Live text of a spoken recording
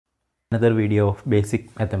Another video of basic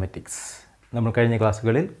mathematics. നമ്മൾ കഴിഞ്ഞ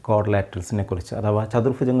ക്ലാസ്സുകളിൽ ക്വാഡ്രിലാറ്ററൽസിനെ കുറിച്ച് അഥവാ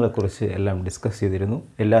ചതുർഭുജങ്ങളെക്കുറിച്ച് എല്ലാം ഡിസ്കസ് ചെയ്തിരുന്നു.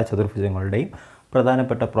 എല്ലാ ചതുർഭുജങ്ങളുടെയും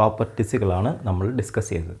പ്രധാനപ്പെട്ട പ്രോപ്പർട്ടീസുകളാണ് നമ്മൾ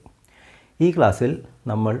ഡിസ്കസ് ചെയ്തത്. ഈ ക്ലാസ്സിൽ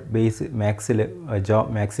നമ്മൾ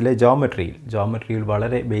മാത്സിലെ ജോമെട്രിയിൽ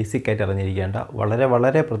വളരെ ബേസിക്കായിട്ട് അറിഞ്ഞിരിക്കേണ്ട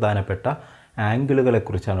വളരെ പ്രധാനപ്പെട്ട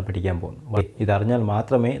ആംഗിളുകളെക്കുറിച്ചാണ് പഠിക്കാൻ പോകുന്നത്. ഇതറിഞ്ഞാൽ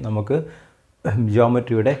മാത്രമേ നമുക്ക്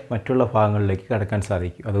ജോമെട്രിയുടെ മറ്റുള്ള ഭാഗങ്ങളിലേക്ക് കടക്കാൻ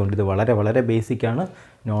സാധിക്കും. അതുകൊണ്ട് ഇത് വളരെ ബേസിക്കാണ്.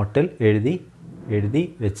 നോട്ടിൽ എഴുതി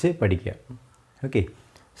വെച്ച് പഠിക്കുക. ഓക്കെ,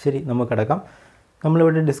 ശരി, നമുക്ക് കിടക്കാം.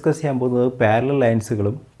 നമ്മളിവിടെ ഡിസ്കസ് ചെയ്യാൻ പോകുന്നത് പാരലൽ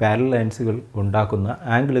ലൈൻസുകൾ ഉണ്ടാക്കുന്ന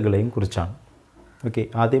ആംഗിളുകളെയും കുറിച്ചാണ്. ഓക്കെ,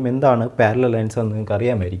 ആദ്യം എന്താണ് പാരലൽ ലൈൻസ് എന്ന് നിങ്ങൾക്ക്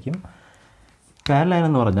അറിയാമായിരിക്കും. പാരലൽ ലൈൻ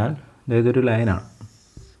എന്ന് പറഞ്ഞാൽ ഇതൊരു ലൈനാണ്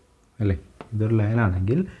അല്ലേ. ഇതൊരു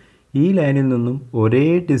ലൈനാണെങ്കിൽ ഈ ലൈനിൽ നിന്നും ഒരേ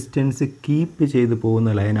ഡിസ്റ്റൻസ് കീപ്പ് ചെയ്ത് പോകുന്ന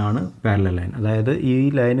ലൈനാണ് പാരലൽ ലൈൻ. അതായത് ഈ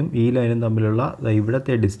ലൈനും തമ്മിലുള്ള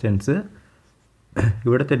ഇവിടുത്തെ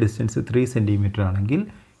ഡിസ്റ്റൻസ് 3 സെൻറ്റിമീറ്റർ ആണെങ്കിൽ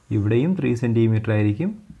ഇവിടെയും 3 സെൻറ്റിമീറ്റർ ആയിരിക്കും.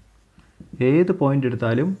 ഏത് പോയിൻ്റ്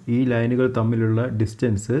എടുത്താലും ഈ ലൈനുകൾ തമ്മിലുള്ള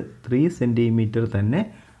ഡിസ്റ്റൻസ് 3 സെൻറ്റിമീറ്റർ തന്നെ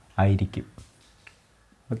ആയിരിക്കും.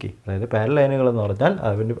 ഓക്കെ, അതായത് പാരലൽ ലൈനുകൾ എന്ന് പറഞ്ഞാൽ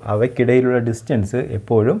അവയ്ക്കിടയിലുള്ള ഡിസ്റ്റൻസ്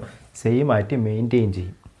എപ്പോഴും സെയിം ആയിട്ട് മെയിൻറ്റെയിൻ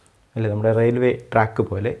ചെയ്യും അല്ലേ. നമ്മുടെ റെയിൽവേ ട്രാക്ക്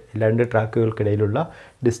പോലെ രണ്ട് ട്രാക്കുകൾക്കിടയിലുള്ള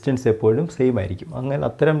ഡിസ്റ്റൻസ് എപ്പോഴും സെയിം ആയിരിക്കും. അങ്ങനെ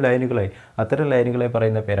അത്തരം ലൈനുകളെ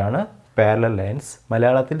പറയുന്ന പേരാണ് പാരലൽ ലൈൻസ്.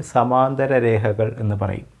 മലയാളത്തിൽ സമാന്തര രേഖകൾ എന്ന്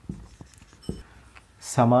പറയും.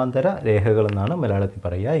 സമാന്തര രേഖകൾ എന്നാണ് മലയാളത്തിൽ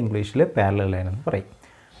പറയുക. ഇംഗ്ലീഷിൽ പാരലൽ ലൈൻ എന്ന് പറയും.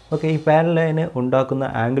 ഓക്കെ, ഈ പാരലൽ ലൈന് ഉണ്ടാക്കുന്ന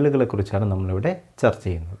ആംഗിളുകളെ കുറിച്ചാണ് നമ്മളിവിടെ ചർച്ച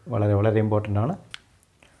ചെയ്യുന്നത്. വളരെ ഇമ്പോർട്ടൻ്റ് ആണ്.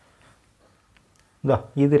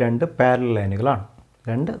 ഇത് രണ്ട് പാരലൽ ലൈനുകളാണ്.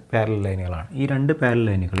 ഈ രണ്ട് പാരലൽ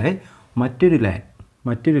ലൈനുകളെ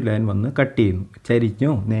മറ്റൊരു ലൈൻ വന്ന് കട്ട് ചെയ്യുന്നു.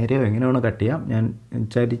 ചരിഞ്ഞോ നേരെയോ എങ്ങനെയാണോ കട്ട് ചെയ്യാം. ഞാൻ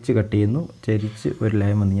ചരിച്ച് കട്ട് ചെയ്യുന്നു. ചരിച്ച് ഒരു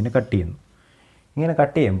ലൈൻ വന്ന് ഇങ്ങനെ കട്ട് ചെയ്യുന്നു. ഇങ്ങനെ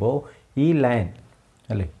കട്ട് ചെയ്യുമ്പോൾ ഈ ലൈൻ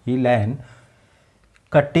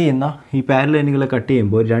കട്ട് ചെയ്യുന്ന ഈ പാരലൽ ലൈനുകളെ കട്ട്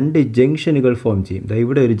ചെയ്യുമ്പോൾ രണ്ട് ജംഗ്ഷനുകൾ ഫോം ചെയ്യും.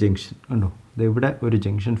 ഇവിടെ ഒരു ജംഗ്ഷൻ കണ്ടോ, ഇവിടെ ഒരു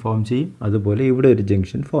ജംഗ്ഷൻ ഫോം ചെയ്യും. അതുപോലെ ഇവിടെ ഒരു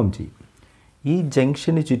ജംഗ്ഷൻ ഫോം ചെയ്യും. ഈ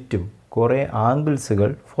ജംഗ്ഷന് ചുറ്റും കുറേ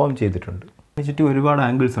ആംഗിൾസുകൾ ഫോം ചെയ്തിട്ടുണ്ട്. ചുറ്റും ഒരുപാട്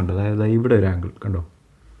ആംഗിൾസ് ഉണ്ട്. അതായത് ഇവിടെ ഒരു ആംഗിൾ കണ്ടോ,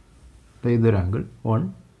 ഇതൊരു ആംഗിൾ 1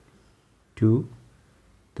 2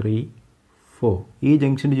 3 4. ഈ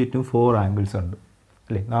ജംഗ്ഷന് ചുറ്റും 4 ആംഗിൾസ് ഉണ്ട്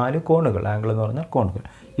അല്ലേ. 4 കോണുകൾ. ആംഗിൾ എന്ന് പറഞ്ഞാൽ കോണുകൾ.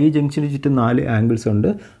 ഈ ജംഗ്ഷന് ചുറ്റും 4 ആംഗിൾസ് ഉണ്ട്.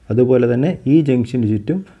 അതുപോലെ തന്നെ ഈ ജംഗ്ഷന്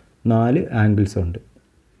ചുറ്റും 4 ആംഗിൾസ് ഉണ്ട്.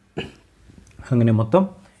 അങ്ങനെ മൊത്തം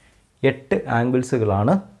 8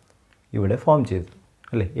 ആംഗിൾസുകളാണ് ഇവിടെ ഫോം ചെയ്തത്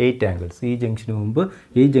അല്ലേ. 8 ആംഗിൾസ്. ഈ ജംഗ്ഷന് മുമ്പ്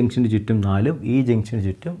ഈ ജംഗ്ഷന് ചുറ്റും 4, ഈ ജംഗ്ഷന്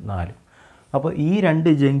ചുറ്റും 4. അപ്പോൾ ഈ രണ്ട്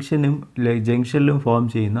ജംഗ്ഷനിലും ഫോം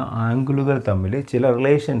ചെയ്യുന്ന ആംഗിളുകൾ തമ്മിൽ ചില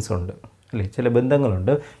റിലേഷൻസ് ഉണ്ട് അല്ലേ, ചില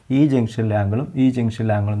ബന്ധങ്ങളുണ്ട്. ഈ ജംഗ്ഷനിലെ ആംഗിളും ഈ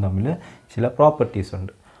ജംഗ്ഷനിലെ ആംഗിളും തമ്മിൽ ചില പ്രോപ്പർട്ടീസ്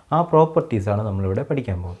ഉണ്ട്. ആ പ്രോപ്പർട്ടീസാണ് നമ്മളിവിടെ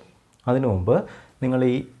പഠിക്കാൻ പോകുന്നത്. അതിനു മുമ്പ് നിങ്ങൾ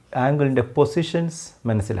ഈ ആംഗിളിൻ്റെ പൊസിഷൻസ്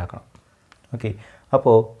മനസ്സിലാക്കണം. ഓക്കെ,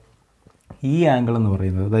 അപ്പോൾ ഈ ആംഗിൾ എന്ന്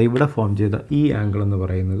പറയുന്നത് ഇവിടെ ഫോം ചെയ്ത ഈ ആംഗിൾ എന്ന്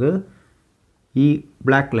പറയുന്നത് ഈ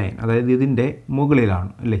ബ്ലാക്ക് ലൈൻ, അതായത് ഇതിൻ്റെ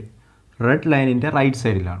മുകളിലാണ് അല്ലേ. റെഡ് ലൈനിൻ്റെ റൈറ്റ്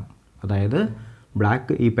സൈഡിലാണ്. അതായത്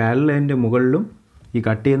ഈ പാരലൽ ലൈനിൻ്റെ മുകളിലും ഈ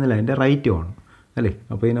കട്ട് ചെയ്യുന്ന ലൈനിൻ്റെ റൈറ്റുമാണ് അല്ലേ.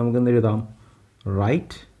 അപ്പോൾ ഈ നമുക്കെന്ത് എഴുതാം?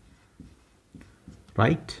 Write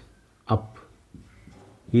up.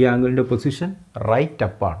 ഈ ആംഗിളിൻ്റെ പൊസിഷൻ റൈറ്റ്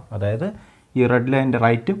അപ്പാണ്. അതായത് ഈ റെഡ് ലൈനിൻ്റെ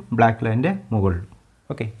റൈറ്റും ബ്ലാക്ക് ലൈനിൻ്റെ മുകളിലും.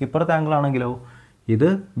 ഓക്കെ, ഇപ്പുറത്തെ ആംഗിൾ ആണെങ്കിലോ ഇത്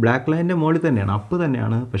ബ്ലാക്ക് ലൈനിൻ്റെ മുകളിൽ തന്നെയാണ്, അപ്പ്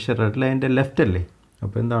തന്നെയാണ്. പക്ഷേ റെഡ് ലൈനിൻ്റെ ലെഫ്റ്റ് അല്ലേ.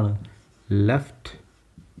 അപ്പോൾ എന്താണ്?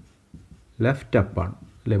 ലെഫ്റ്റ് അപ്പാണ്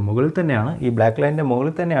അല്ലേ. മുകളിൽ തന്നെയാണ്, ഈ ബ്ലാക്ക് ലൈനിൻ്റെ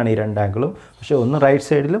മുകളിൽ തന്നെയാണ് ഈ രണ്ട് ആംഗിളും. പക്ഷേ ഒന്ന് റൈറ്റ്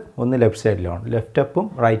സൈഡിലും ഒന്ന് ലെഫ്റ്റ് സൈഡിലുമാണ്. Left അപ്പും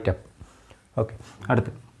right അപ്പും. ഓക്കെ,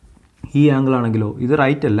 അടുത്ത് ഈ ആംഗിൾ ആണെങ്കിലോ ഇത്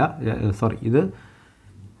റൈറ്റ് അല്ല, ഇത്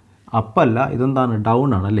അപ്പല്ല, ഇതെന്താണ്? ഡൗൺ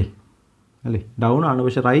ആണ് അല്ലേ. ഡൗൺ ആണ്,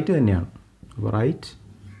 പക്ഷേ റൈറ്റ് തന്നെയാണ്. അപ്പോൾ റൈറ്റ്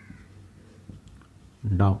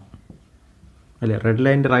ഡൗൺ അല്ലേ. റെഡ്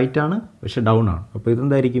ലൈനിൻ്റെ റൈറ്റ് ആണ്, പക്ഷേ ഡൗൺ ആണ്. അപ്പോൾ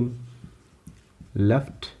ഇതെന്തായിരിക്കും?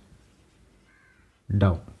 Left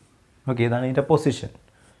down. ഓക്കെ, ഇതാണ് ഇതിൻ്റെ position.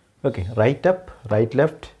 Okay, write up, right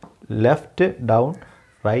left down,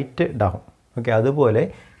 write down. Okay, അതുപോലെ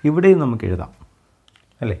ഇവിടെയും നമുക്ക് എഴുതാം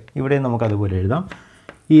അല്ലേ. ഇവിടെയും നമുക്ക് അതുപോലെ എഴുതാം.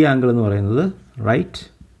 ഈ ആംഗിൾ എന്ന് പറയുന്നത്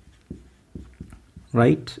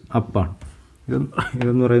റൈറ്റ് അപ്പാണ്.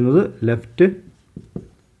 ഇതെന്ന് പറയുന്നത് ലെഫ്റ്റ്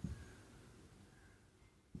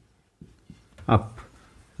അപ്പ്.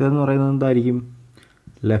 ഇതെന്ന് പറയുന്നത് എന്തായിരിക്കും?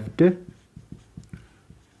 ലെഫ്റ്റ്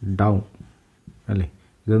ഡൗൺ അല്ലേ.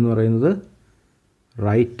 ഇതെന്ന് പറയുന്നത്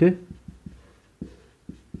റൈറ്റ്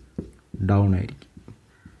ഡൗൺ ആയിരിക്കും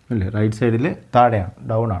അല്ലേ. റൈറ്റ് സൈഡിൽ താഴെയാണ്,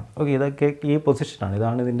 ഡൗൺ ആണ്. ഓക്കെ, ഇതൊക്കെ ഈ പൊസിഷനാണ്.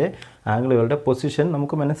 ഇതാണ് ഇതിൻ്റെ ആംഗിളുകളുടെ പൊസിഷൻ.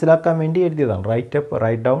 നമുക്ക് മനസ്സിലാക്കാൻ വേണ്ടി എഴുതിയതാണ്. റൈറ്റ് അപ്പ്,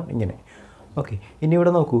 റൈറ്റ് ഡൗൺ ഇങ്ങനെ. ഓക്കെ, ഇനി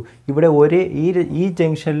ഇവിടെ നോക്കൂ, ഇവിടെ ഈ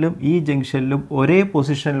ജംഗ്ഷനിലും ഒരേ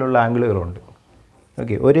പൊസിഷനിലുള്ള ആംഗിളുകളുണ്ട്.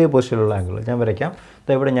 ഓക്കെ, ഒരേ പൊസിഷനിലുള്ള ആംഗിൾ ഞാൻ വരയ്ക്കാം.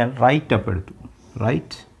 ഇവിടെ ഞാൻ റൈറ്റ് അപ്പ് എടുത്തു,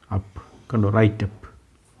 റൈറ്റ് അപ്പ് കണ്ടോ, റൈറ്റ് അപ്പ്.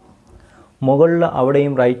 മുകളിൽ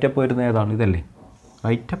അവിടെയും റൈറ്റ് അപ്പ് വരുന്ന ഏതാണ്? ഇതല്ലേ,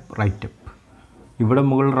 റൈറ്റ് അപ്പ്. ഇവിടെ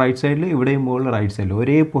മുകളിൽ റൈറ്റ് സൈഡിൽ, ഇവിടെയും മുകളിൽ റൈറ്റ് സൈഡിൽ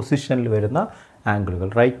ഒരേ പൊസിഷനിൽ വരുന്ന ആംഗിളുകൾ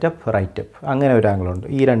റൈറ്റ് അപ്പ്. അങ്ങനെ ഒരു ആംഗിളുണ്ട്,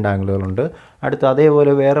 ഈ രണ്ട് ആംഗിളുകളുണ്ട്. അടുത്ത്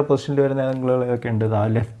അതേപോലെ വേറെ പൊസിഷനിൽ വരുന്ന ആംഗിളുകളൊക്കെ ഉണ്ട്.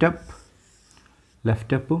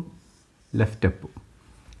 ലെഫ്റ്റ് അപ്പും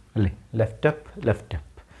അല്ലേ, ലെഫ്റ്റ് അപ്പ്.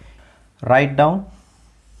 റൈറ്റ് ഡൗൺ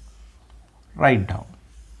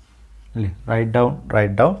അല്ലേ, റൈറ്റ്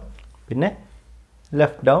ഡൗൺ. പിന്നെ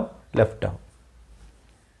ലെഫ്റ്റ് ഡൗൺ.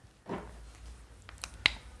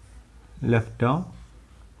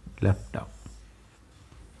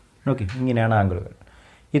 ഓക്കെ, ഇങ്ങനെയാണ് ആംഗിളുകൾ.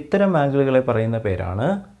 ഇത്തരം ആംഗിളുകളെ പറയുന്ന പേരാണ്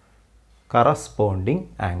കറസ്പോണ്ടിങ്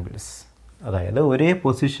ആംഗിൾസ്. അതായത് ഒരേ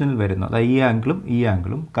പൊസിഷനിൽ വരുന്ന, അതായത് ഈ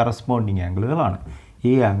ആംഗിളും കറസ്പോണ്ടിങ് ആംഗിളുകളാണ്.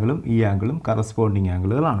 ഈ ആംഗിളും കറസ്പോണ്ടിങ്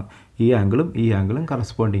ആംഗിളുകളാണ്. ഈ ആംഗിളും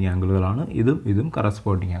കറസ്പോണ്ടിങ് ആംഗിളുകളാണ്. ഇതും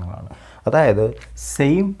കറസ്പോണ്ടിങ് ആംഗിളാണ്. അതായത്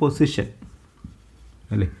സെയിം പൊസിഷൻ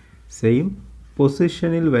അല്ലേ, സെയിം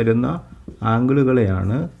പൊസിഷനിൽ വരുന്ന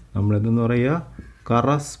ആംഗിളുകളെയാണ് നമ്മൾ എന്തെന്ന് പറയുക?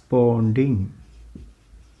 കറസ്പോണ്ടിങ്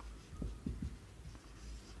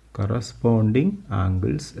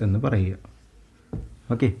ആംഗിൾസ് എന്ന് പറയുക.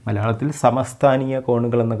 ഓക്കെ, മലയാളത്തിൽ സമസ്ഥാനീയ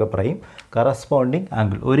കോണുകൾ എന്നൊക്കെ പറയും. കറസ്പോണ്ടിങ്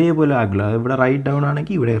ആംഗിൾ, ഒരേപോലെ ആംഗിൾ. ഇവിടെ റൈറ്റ് ഡൗൺ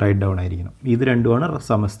ആണെങ്കിൽ ഇവിടെ റൈറ്റ് ഡൗൺ ആയിരിക്കണം. ഇത് രണ്ടുമാണ്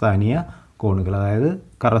സമസ്ഥാനീയ കോണുകൾ, അതായത്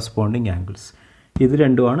കറസ്പോണ്ടിങ് ആംഗിൾസ്. ഇത്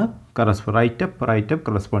രണ്ടുമാണ് write up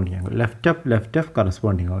corresponding angle. Left up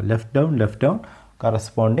corresponding angle. Left down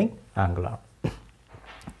corresponding ആംഗിളാണ്.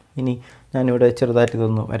 ഇനി ഞാനിവിടെ ചെറുതായിട്ട്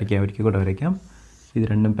ഇതൊന്ന് ഒരിക്കൽ കൂടെ വരയ്ക്കാം. ഇത്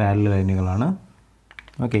രണ്ടും പാരലൽ ലൈനുകളാണ്.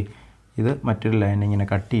 ഓക്കെ, ഇത് മറ്റൊരു ലൈൻ ഇങ്ങനെ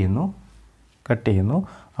കട്ട് ചെയ്യുന്നു.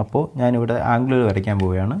 അപ്പോൾ ഞാനിവിടെ ആംഗിളുകൾ വരയ്ക്കാൻ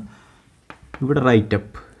പോവുകയാണ്. ഇവിടെ റൈറ്റ്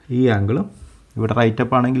അപ്പ്, ഈ ആംഗിളും ഇവിടെ റൈറ്റ്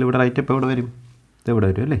അപ്പ് ആണെങ്കിൽ ഇവിടെ റൈറ്റ് അപ്പ് എവിടെ വരും? ഇതെവിടെ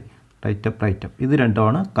വരും അല്ലേ, റൈറ്റ് അപ്പ്. ഇത്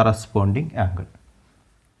രണ്ടുമാണ് കറസ്പോണ്ടിങ് ആംഗിൾ.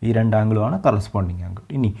 ഈ രണ്ട് ആംഗിളുമാണ് കറസ്പോണ്ടിങ് ആംഗിൾ.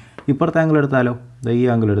 ഇനി ഇപ്പുറത്തെ ആംഗിൾ എടുത്താലോ, ഈ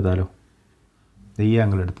ആംഗിൾ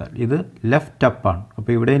എടുത്താൽ ഇത് ലെഫ്റ്റ് അപ്പാണ്.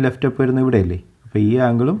 അപ്പോൾ ഇവിടെയും ലെഫ്റ്റ് അപ്പ് വരുന്നത് ഇവിടെയല്ലേ. അപ്പോൾ ഈ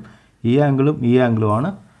ആംഗിളുമാണ്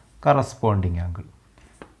കറസ്പോണ്ടിങ് ആംഗിൾ.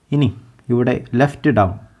 ഇനി ഇവിടെ ലെഫ്റ്റ്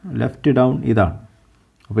ഡൗൺ ഇതാണ്.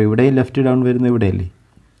 അപ്പോൾ ഇവിടെയും ലെഫ്റ്റ് ഡൗൺ വരുന്നത് ഇവിടെയല്ലേ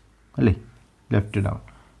അല്ലേ, ലെഫ്റ്റ് ഡൗൺ,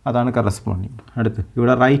 അതാണ് കറസ്പോണ്ടിങ്. അടുത്ത്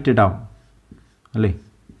ഇവിടെ റൈറ്റ് ഡൗൺ അല്ലേ,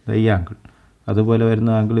 ഈ ആംഗിൾ. അതുപോലെ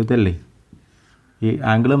വരുന്ന ആംഗിൾ ഇതല്ലേ. ഈ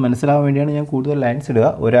ആംഗിൾ മനസ്സിലാവാൻ വേണ്ടിയാണ് ഞാൻ കൂടുതൽ ലൈൻസ് ഇടുക.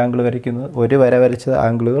 ഒരു ആംഗിൾ വരയ്ക്കുന്നത്, ഒരു വര വരച്ച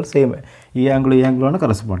ആംഗിളുകൾ സെയിം. ഈ ആംഗിളുമാണ്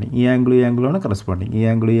കറസ്പോണ്ടിങ്. ഈ ആംഗിളുമാണ് കറസ്പോണ്ടിങ്. ഈ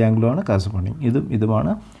ആംഗിളുമാണ് കറസ്പോണ്ടിങ്.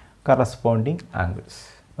 ഇതുമാണ് corresponding angles.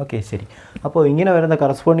 ഓക്കെ, ശരി. അപ്പോൾ ഇങ്ങനെ വരുന്ന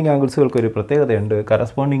കറസ്പോണ്ടിങ് ആംഗിൾസുകൾക്ക് ഒരു പ്രത്യേകതയുണ്ട്.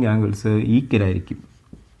 കറസ്പോണ്ടിങ് ആംഗിൾസ് ഈക്വൽ ആയിരിക്കും.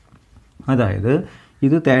 അതായത്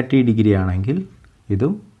ഇത് 30 ഡിഗ്രി ആണെങ്കിൽ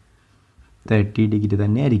ഇതും 30 ഡിഗ്രി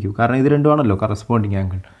തന്നെ ആയിരിക്കും. കാരണം ഇത് രണ്ടുമാണല്ലോ കറസ്പോണ്ടിങ്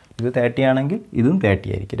ആംഗിൾ. ഇത് 30 ആണെങ്കിൽ ഇതും 30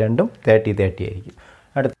 ആയിരിക്കും. രണ്ടും 30 ആയിരിക്കും.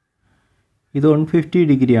 അടുത്ത ഇത് 150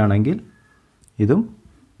 ഡിഗ്രി ആണെങ്കിൽ ഇതും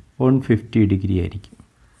 150 ഡിഗ്രി ആയിരിക്കും.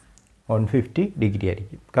 150 ഡിഗ്രി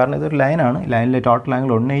ആയിരിക്കും. കാരണം ഇതൊരു ലൈനാണ്. ലൈനിലെ ടോട്ടൽ ആംഗിൾ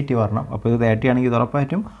 180 വരണം. അപ്പോൾ ഇത് 30 ആണെങ്കിൽ ഇത്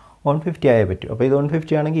ഉറപ്പായിട്ടും 150 ആയേ പറ്റും. അപ്പോൾ ഇത്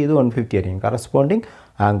 150 ആണെങ്കിൽ ഇത് 150 ആയിരിക്കും. കറസ്പോണ്ടിങ്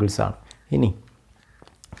ആംഗിൾസ് ആണ്. ഇനി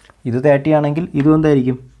ഇത് 30 ആണെങ്കിൽ ഇതും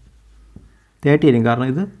എന്തായിരിക്കും? 30 ആയിരിക്കും. കാരണം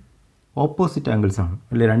ഇത് ഓപ്പോസിറ്റ് ആംഗിൾസ് ആണ്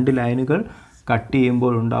അല്ലേ. രണ്ട് ലൈനുകൾ കട്ട്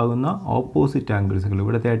ചെയ്യുമ്പോൾ ഉണ്ടാകുന്ന ഓപ്പോസിറ്റ് ആംഗിൾസുകൾ.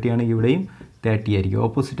 ഇവിടെ 30 ആണെങ്കിൽ ഇവിടെയും 30 ആയിരിക്കും.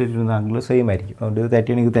 ഓപ്പോസിറ്റ് ആയിട്ടുള്ള ആംഗിൾ സെയിം ആയിരിക്കും. അതുകൊണ്ട് ഇത്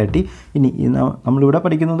 30 ആണെങ്കിൽ 30. ഇനി നമ്മളിവിടെ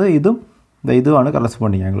പഠിക്കുന്നത് ഇതുമാണ്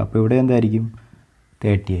കറസ്പോണ്ടിങ് ആംഗിൾ. അപ്പോൾ ഇവിടെ എന്തായിരിക്കും?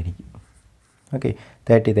 30 ആയിരിക്കും. ഓക്കെ,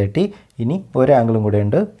 30. ഇനി ഒരു ആംഗിളും കൂടെ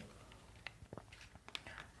ഉണ്ട്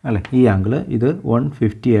അല്ലേ. ഈ ആംഗിൾ ഇത്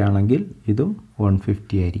 150 ആണെങ്കിൽ ഇതും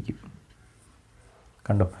 150 ആയിരിക്കും.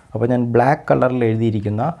 കണ്ടോ? അപ്പോൾ ഞാൻ ബ്ലാക്ക്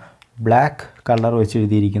കളർ വെച്ച്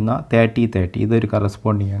എഴുതിയിരിക്കുന്ന 30 ഇതൊരു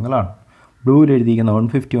കറസ്പോണ്ടിങ് ആംഗിളാണ്. ബ്ലൂവിൽ എഴുതിയിരിക്കുന്ന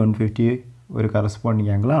 150 ഒരു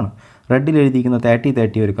കറസ്പോണ്ടിങ് ആംഗിളാണ്. റെഡിൽ എഴുതിയിരിക്കുന്ന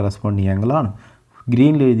 30 ഒരു കറസ്പോണ്ടിങ് ആംഗിളാണ്.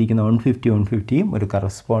 ഗ്രീനിൽ എഴുതിയിരിക്കുന്ന 150 ഒരു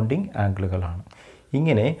കറസ്പോണ്ടിങ് ആംഗിളുകളാണ്.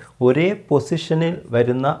 ഇങ്ങനെ ഒരേ പൊസിഷനിൽ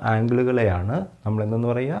വരുന്ന ആംഗിളുകളെയാണ് നമ്മൾ എന്തെന്ന്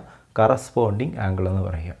പറയുക? കറസ്പോണ്ടിങ് ആംഗിൾ എന്ന്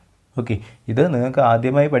പറയുക. ഓക്കെ, ഇത് നിങ്ങൾക്ക്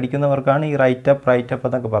ആദ്യമായി പഠിക്കുന്നവർക്കാണ് ഈ റൈറ്റ് അപ്പ്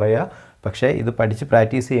എന്നൊക്കെ പറയുക. പക്ഷേ ഇത് പഠിച്ച്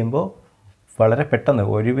പ്രാക്ടീസ് ചെയ്യുമ്പോൾ വളരെ പെട്ടെന്ന്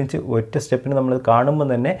ഒറ്റ സ്റ്റെപ്പിന് നമ്മൾ കാണുമ്പോൾ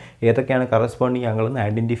തന്നെ ഏതൊക്കെയാണ് കറസ്പോണ്ടിങ് ആംഗിൾ എന്ന്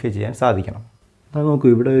ഐഡൻറ്റിഫൈ ചെയ്യാൻ സാധിക്കണം. അത് നോക്കൂ,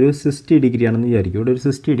 ഇവിടെ ഒരു 60 ഡിഗ്രി ആണെന്ന് വിചാരിക്കും. ഇവിടെ ഒരു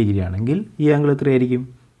 60 ഡിഗ്രി ആണെങ്കിൽ ഈ ആംഗിൾ എത്രയായിരിക്കും?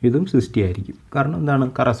 ഇതും 60 ആയിരിക്കും. കാരണം എന്താണ്?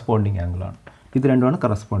 കറസ്പോണ്ടിങ് ആംഗിളാണ്. ഇത് രണ്ടുമാണ്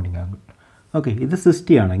കറസ്പോണ്ടിങ് ആംഗിൾ. ഓക്കെ, ഇത്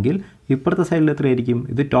 60 ആണെങ്കിൽ ഇപ്പുറത്തെ സൈഡിൽ എത്രയായിരിക്കും?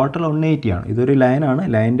 ഇത് ടോട്ടൽ 180 ആണ്. ഇതൊരു ലൈനാണ്.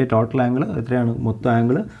 ലൈനിൻ്റെ ടോട്ടൽ ആംഗിൾ എത്രയാണ്? മൊത്തം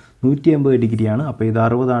ആംഗിൾ 180 ഡിഗ്രിയാണ്. അപ്പോൾ ഇത്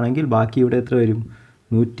 60 ആണെങ്കിൽ ബാക്കി ഇവിടെ എത്ര വരും?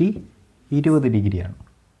 120 ഡിഗ്രിയാണ്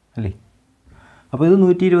അല്ലേ. അപ്പോൾ ഇത്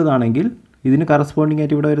 120 ആണെങ്കിൽ ഇതിന് കറസ്പോണ്ടിങ്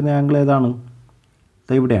ആയിട്ട് ഇവിടെ വരുന്ന ആംഗിൾ ഏതാണ്?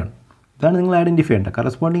 ഇത് ഇവിടെയാണ്. ഇതാണ് നിങ്ങൾ ഐഡൻറ്റിഫൈ ചെയ്യേണ്ടത്.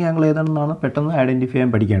 കറസ്പോണ്ടിങ് ആംഗിൾ ഏതാണെന്നാണ് പെട്ടെന്ന് ഐഡൻറ്റിഫൈ ചെയ്യാൻ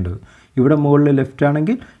പഠിക്കേണ്ടത്. ഇവിടെ മുകളിൽ ലെഫ്റ്റ്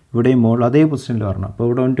ആണെങ്കിൽ ഇവിടെയും മുകളിൽ അതേ പൊസിഷനിൽ വരണം. അപ്പോൾ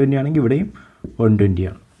ഇവിടെ 120 ആണെങ്കിൽ ഇവിടെയും 120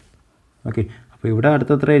 ആണ്. ഓക്കെ, അപ്പോൾ ഇവിടെ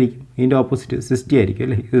അടുത്ത എത്ര ആയിരിക്കും? ഇതിൻ്റെ ഓപ്പോസിറ്റ് 60 ആയിരിക്കും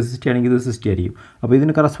അല്ലേ? ഇത് 60 ആണെങ്കിൽ ഇത് 60 ആയിരിക്കും. അപ്പോൾ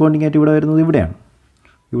ഇതിന് കറസ്പോണ്ടിങ് ആയിട്ട് ഇവിടെ വരുന്നത് ഇവിടെയാണ്.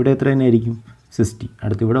 ഇവിടെ എത്ര തന്നെ ആയിരിക്കും? 60.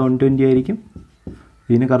 അടുത്ത് ഇവിടെ 120 ആയിരിക്കും.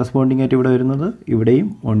 ഇതിന് കറസ്പോണ്ടിങ് ആയിട്ട് ഇവിടെ വരുന്നത് ഇവിടെയും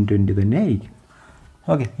 120 തന്നെ ആയിരിക്കും.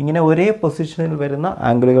 ഓക്കെ, ഇങ്ങനെ ഒരേ പൊസിഷനിൽ വരുന്ന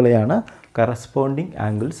ആംഗിളുകളെയാണ് കറസ്പോണ്ടിങ്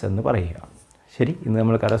ആംഗിൾസ് എന്ന് പറയുക. ശരി, ഇന്ന്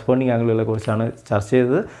നമ്മൾ കറസ്പോണ്ടിങ് ആംഗിളുകളെ കുറിച്ചാണ് ചർച്ച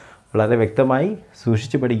ചെയ്തത്. വളരെ വ്യക്തമായി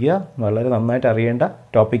സൂക്ഷിച്ച് പഠിക്കുക. വളരെ നന്നായിട്ട് അറിയേണ്ട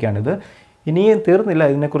ടോപ്പിക്കാണിത്. ഇനിയും തീർന്നില്ല,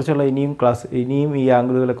 ഇതിനെക്കുറിച്ചുള്ള ഇനിയും ഈ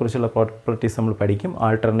ആംഗിളുകളെക്കുറിച്ചുള്ള പ്രോപ്പർട്ടീസ് നമ്മൾ പഠിക്കും.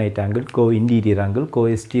 Alternate angle, co interior angle, കോ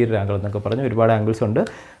എക്സ്റ്റീരിയർ ആംഗിൾ എന്നൊക്കെ പറഞ്ഞ് ഒരുപാട് ആംഗിൾസ് ഉണ്ട്.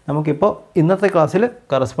 നമുക്കിപ്പോൾ ഇന്നത്തെ ക്ലാസ്സിൽ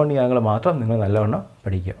കറസ്പോണ്ടിങ് ആംഗിൾ മാത്രം നിങ്ങൾ നല്ലവണ്ണം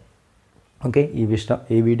പഠിക്കുക. ഓക്കെ,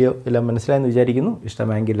 ഈ വീഡിയോ എല്ലാം മനസ്സിലായെന്ന് വിചാരിക്കുന്നു.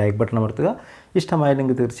 ഇഷ്ടമായെങ്കിൽ ലൈക്ക് ബട്ടൺ അമർത്തുക.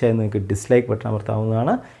 ഇഷ്ടമായില്ലെങ്കിൽ തീർച്ചയായും നിങ്ങൾക്ക് dislike button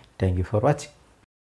അമർത്താവുന്നതാണ്. Thank you for watching.